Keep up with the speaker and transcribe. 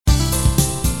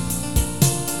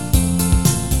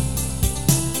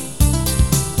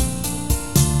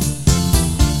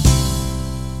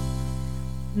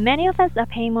Many of us are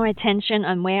paying more attention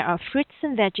on where our fruits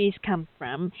and veggies come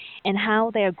from and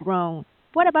how they are grown.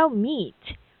 What about meat?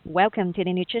 Welcome to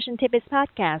the Nutrition Tips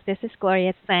Podcast. This is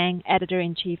Gloria Tsang,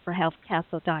 Editor-in-Chief for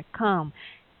HealthCastle.com.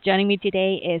 Joining me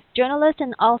today is journalist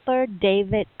and author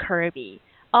David Kirby,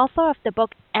 author of the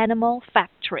book Animal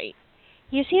Factory.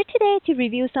 He is here today to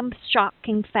review some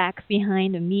shocking facts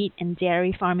behind the meat and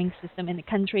dairy farming system in the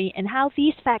country and how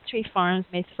these factory farms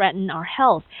may threaten our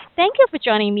health. Thank you for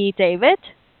joining me, David.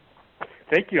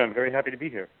 Thank you. I'm very happy to be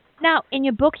here. Now, in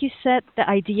your book, you said the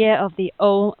idea of the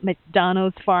old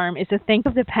McDonald's farm is a thing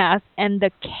of the past and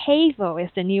the CAFO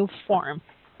is the new farm.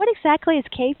 What exactly is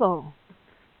CAFO?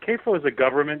 CAFO is a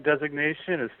government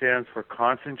designation. It stands for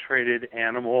Concentrated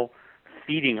Animal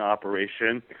Feeding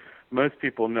Operation. Most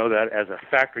people know that as a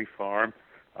factory farm.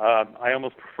 I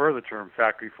almost prefer the term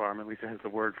factory farm, at least it has the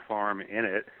word farm in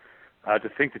it. To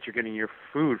think that you're getting your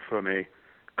food from a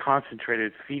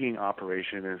concentrated feeding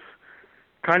operation is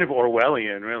kind of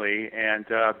Orwellian, really, and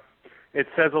it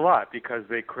says a lot because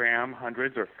they cram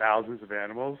hundreds or thousands of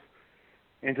animals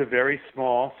into very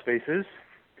small spaces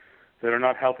that are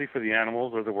not healthy for the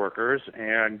animals or the workers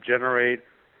and generate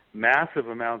massive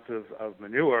amounts of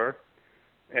manure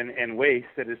and waste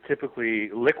that is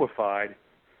typically liquefied,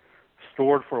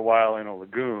 stored for a while in a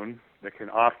lagoon that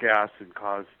can off-gas and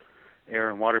cause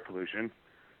air and water pollution,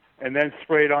 and then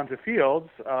sprayed onto fields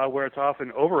where it's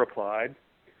often over-applied,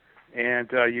 and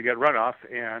you get runoff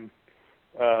and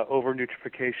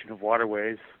over-nutrification of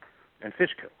waterways and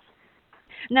fish kills.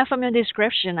 Now, from your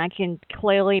description, I can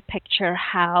clearly picture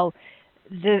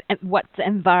what's the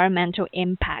environmental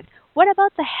impact. What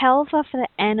about the health of the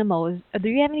animals? Do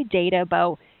you have any data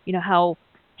about, how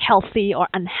healthy or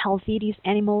unhealthy these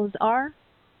animals are?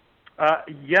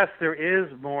 Yes, there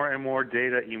is more and more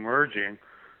data emerging.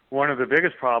 One of the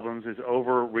biggest problems is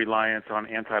over-reliance on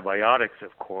antibiotics,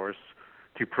 of course,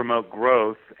 to promote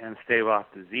growth and stave off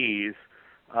disease.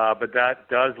 But that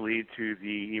does lead to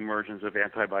the emergence of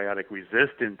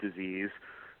antibiotic-resistant disease,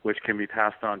 which can be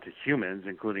passed on to humans,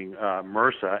 including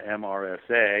MRSA,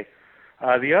 M-R-S-A.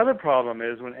 The other problem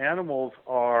is when animals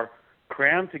are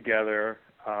crammed together,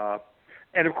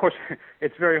 and of course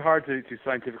it's very hard to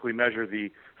scientifically measure the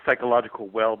psychological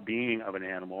well-being of an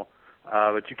animal,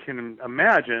 but you can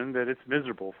imagine that it's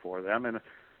miserable for them. And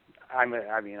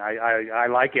I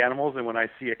like animals, and when I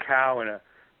see a cow in a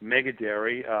mega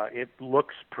dairy, it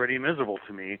looks pretty miserable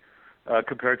to me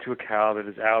compared to a cow that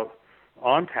is out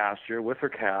on pasture with her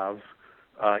calves,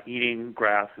 eating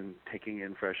grass and taking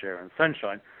in fresh air and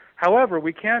sunshine. However,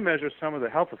 we can measure some of the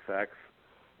health effects,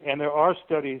 and there are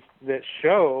studies that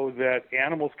show that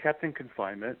animals kept in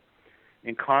confinement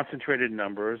in concentrated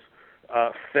numbers,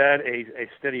 fed a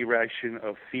steady ration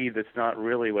of feed that's not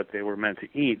really what they were meant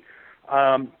to eat,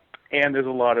 and there's a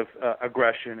lot of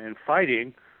aggression and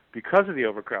fighting because of the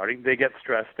overcrowding. They get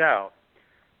stressed out.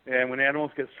 And when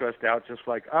animals get stressed out, just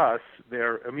like us,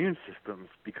 their immune systems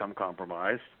become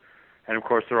compromised. And, of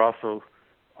course, they're also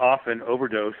often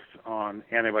overdosed on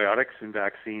antibiotics and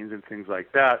vaccines and things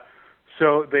like that.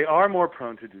 So they are more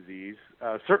prone to disease,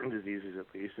 certain diseases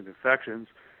at least, and infections.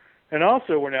 And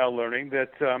also we're now learning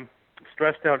that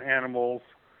stressed out animals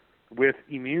with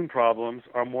immune problems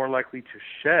are more likely to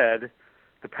shed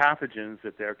the pathogens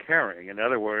that they're carrying. In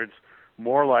other words,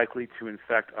 more likely to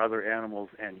infect other animals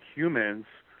and humans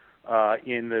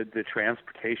in the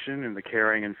transportation and the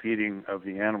carrying and feeding of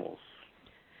the animals.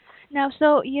 Now,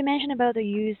 so you mentioned about the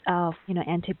use of,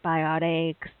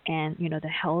 antibiotics and, the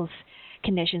health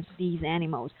conditions of these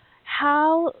animals.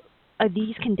 How are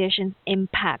these conditions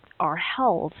impact our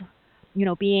health,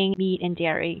 being meat and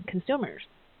dairy consumers?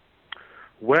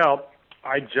 Well,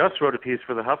 I just wrote a piece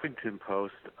for the Huffington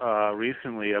Post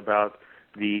recently about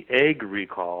the egg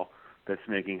recall that's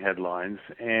making headlines,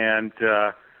 and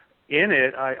in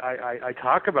it I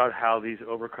talk about how these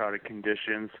overcrowded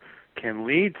conditions can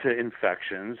lead to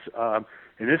infections.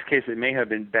 In this case, it may have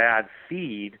been bad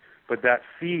feed, but that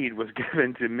feed was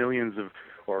given to millions of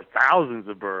or thousands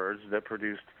of birds that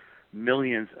produced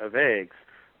millions of eggs.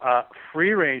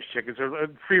 Free-range chickens, or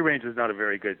free-range is not a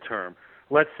very good term.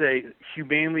 Let's say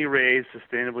humanely raised,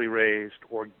 sustainably raised,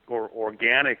 or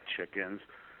organic chickens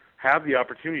have the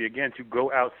opportunity, again, to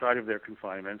go outside of their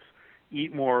confinements,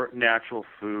 eat more natural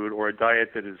food, or a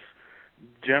diet that is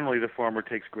generally the farmer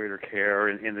takes greater care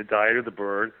in the diet of the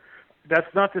bird.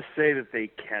 That's not to say that they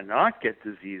cannot get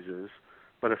diseases,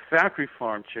 but a factory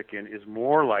farm chicken is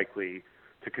more likely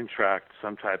to contract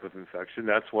some type of infection.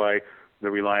 That's why the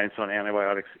reliance on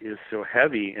antibiotics is so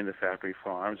heavy in the factory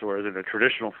farms, whereas in a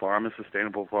traditional farm, a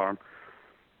sustainable farm,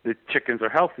 the chickens are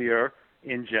healthier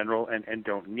in general and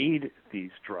don't need these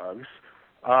drugs.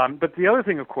 But the other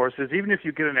thing, of course, is even if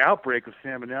you get an outbreak of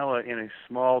salmonella in a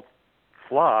small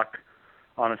flock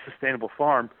on a sustainable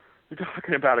farm, you're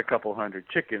talking about a couple hundred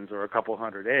chickens or a couple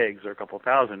hundred eggs or a couple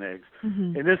thousand eggs.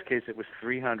 Hmm. In this case, it was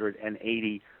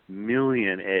 380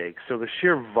 million eggs. So the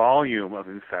sheer volume of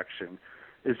infection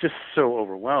is just so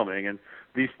overwhelming. And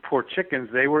these poor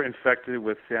chickens, they were infected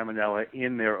with salmonella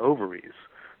in their ovaries.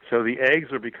 So the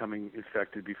eggs are becoming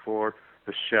infected before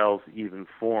the shells even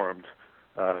formed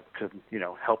to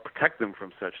help protect them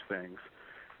from such things.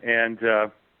 And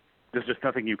there's just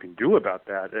nothing you can do about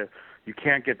that. You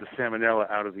can't get the salmonella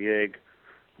out of the egg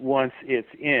once it's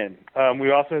in.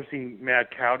 We also have seen mad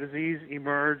cow disease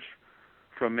emerge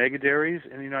from mega dairies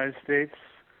in the United States.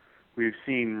 We've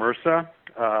seen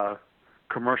MRSA,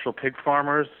 commercial pig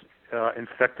farmers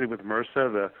infected with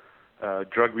MRSA, the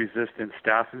drug-resistant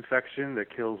staph infection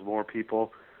that kills more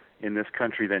people in this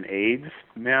country than AIDS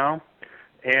now.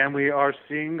 And we are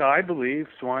seeing, I believe,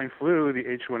 swine flu, the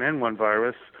H1N1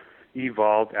 virus,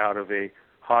 evolved out of a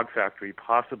hog factory,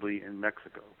 possibly in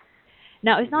Mexico.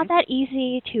 Now, it's not that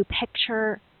easy to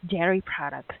picture dairy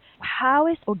products. How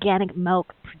is organic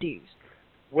milk produced?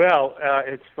 Well,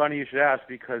 it's funny you should ask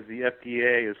because the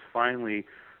FDA is finally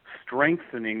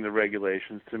strengthening the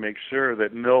regulations to make sure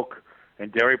that milk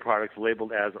and dairy products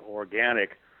labeled as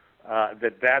organic,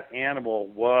 that animal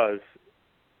was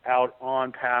out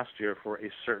on pasture for a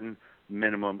certain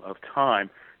minimum of time.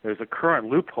 There's a current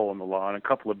loophole in the law, and a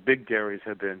couple of big dairies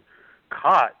have been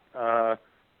caught.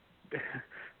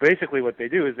 Basically what they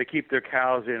do is they keep their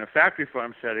cows in a factory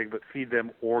farm setting but feed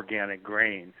them organic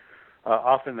grain.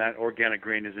 Often that organic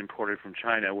grain is imported from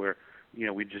China where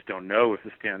we just don't know if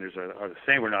the standards are the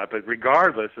same or not. But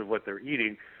regardless of what they're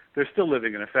eating, they're still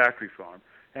living in a factory farm.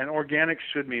 And organic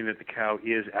should mean that the cow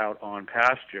is out on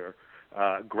pasture,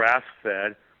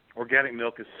 grass-fed. Organic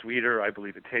milk is sweeter. I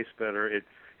believe it tastes better. It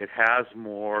has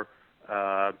more.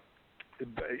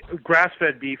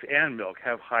 Grass-fed beef and milk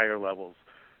have higher levels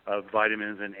of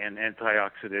vitamins and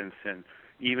antioxidants and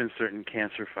even certain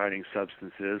cancer-fighting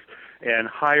substances, and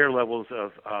higher levels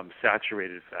of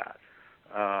saturated fat,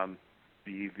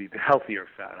 the healthier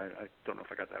fat. I don't know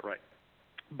if I got that right.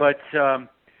 But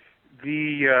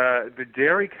the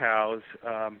dairy cows,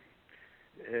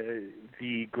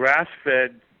 the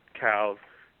grass-fed cows,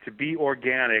 to be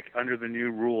organic under the new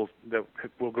rules that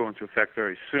will go into effect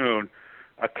very soon,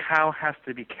 a cow has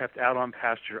to be kept out on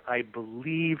pasture, I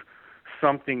believe,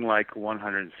 something like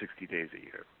 160 days a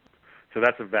year. So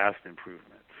that's a vast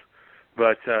improvement.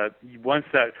 But once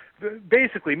that,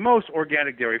 basically most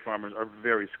organic dairy farmers are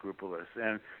very scrupulous.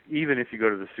 And even if you go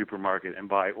to the supermarket and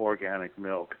buy organic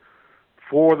milk,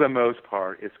 for the most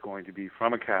part, it's going to be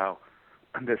from a cow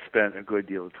that spent a good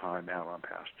deal of time out on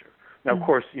pasture. Now, of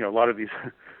course, a lot of these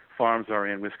farms are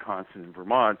in Wisconsin and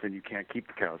Vermont, and you can't keep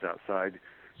the cows outside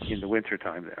in the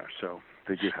wintertime there, so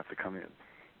they do have to come in.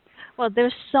 Well,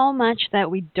 there's so much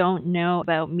that we don't know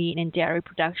about meat and dairy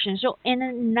production. So in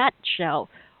a nutshell,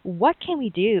 what can we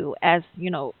do as,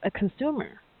 a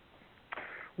consumer?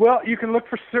 Well, you can look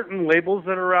for certain labels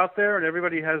that are out there, and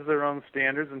everybody has their own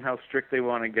standards and how strict they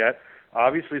want to get.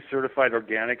 Obviously, certified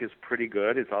organic is pretty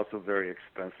good. It's also very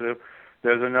expensive.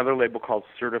 There's another label called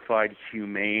certified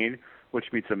humane, which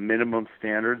meets a minimum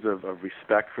standards of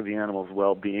respect for the animal's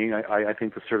well-being. I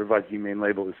think the certified humane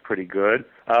label is pretty good.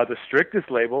 The strictest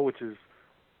label, which is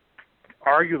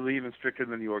arguably even stricter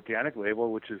than the organic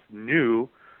label, which is new,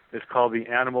 is called the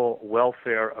Animal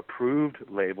Welfare Approved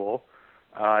label.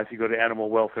 If you go to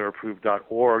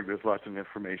animalwelfareapproved.org, there's lots of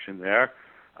information there.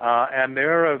 And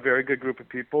they're a very good group of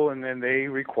people, and then they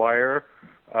require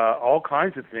all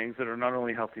kinds of things that are not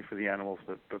only healthy for the animals,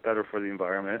 but better for the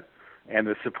environment, and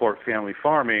to support family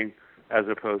farming as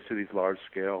opposed to these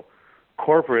large-scale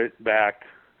corporate-backed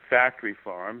factory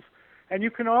farms. And you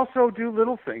can also do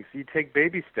little things. You take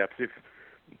baby steps.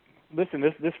 Listen,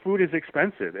 this food is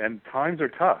expensive, and times are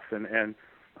tough, and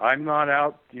I'm not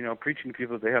out, preaching to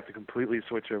people that they have to completely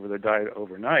switch over their diet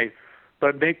overnight,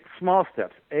 but make small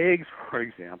steps. Eggs, for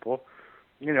example,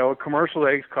 commercial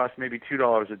eggs cost maybe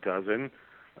 $2 a dozen.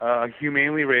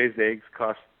 Humanely raised eggs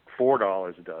cost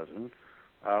 $4 a dozen.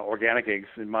 Organic eggs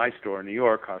in my store in New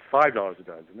York cost $5 a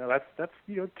dozen. Now that's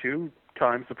 2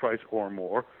 times the price or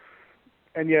more.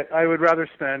 And yet I would rather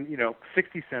spend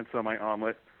 60 cents on my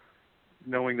omelet,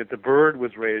 knowing that the bird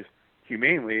was raised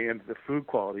humanely and the food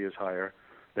quality is higher,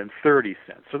 than 30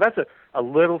 cents. So that's a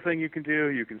little thing you can do.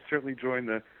 You can certainly join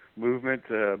the movement,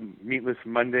 Meatless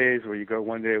Mondays, where you go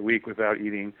one day a week without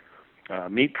eating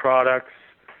meat products.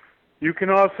 You can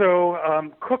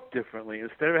also cook differently.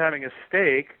 Instead of having a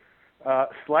steak,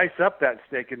 slice up that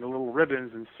steak into little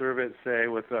ribbons and serve it, say,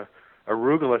 with a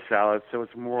arugula salad, so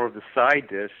it's more of the side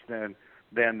dish than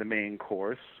the main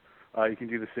course. You can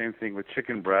do the same thing with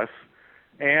chicken breasts.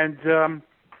 And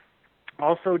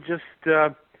also just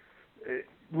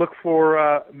look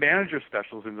for manager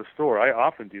specials in the store. I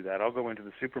often do that. I'll go into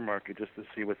the supermarket just to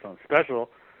see what's on special,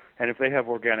 and if they have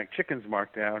organic chickens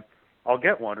marked down, I'll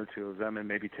get one or two of them and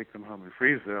maybe take them home and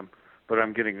freeze them, but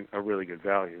I'm getting a really good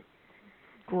value.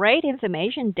 Great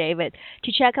information, David.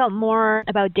 To check out more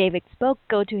about David's book,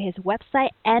 go to his website,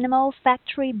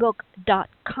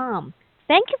 animalfactorybook.com.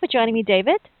 Thank you for joining me,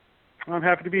 David. I'm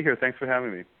happy to be here. Thanks for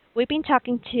having me. We've been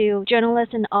talking to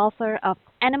journalist and author of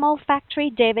Animal Factory,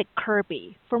 David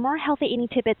Kirby. For more healthy eating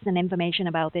tidbits and information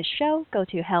about this show, go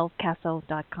to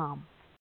healthcastle.com.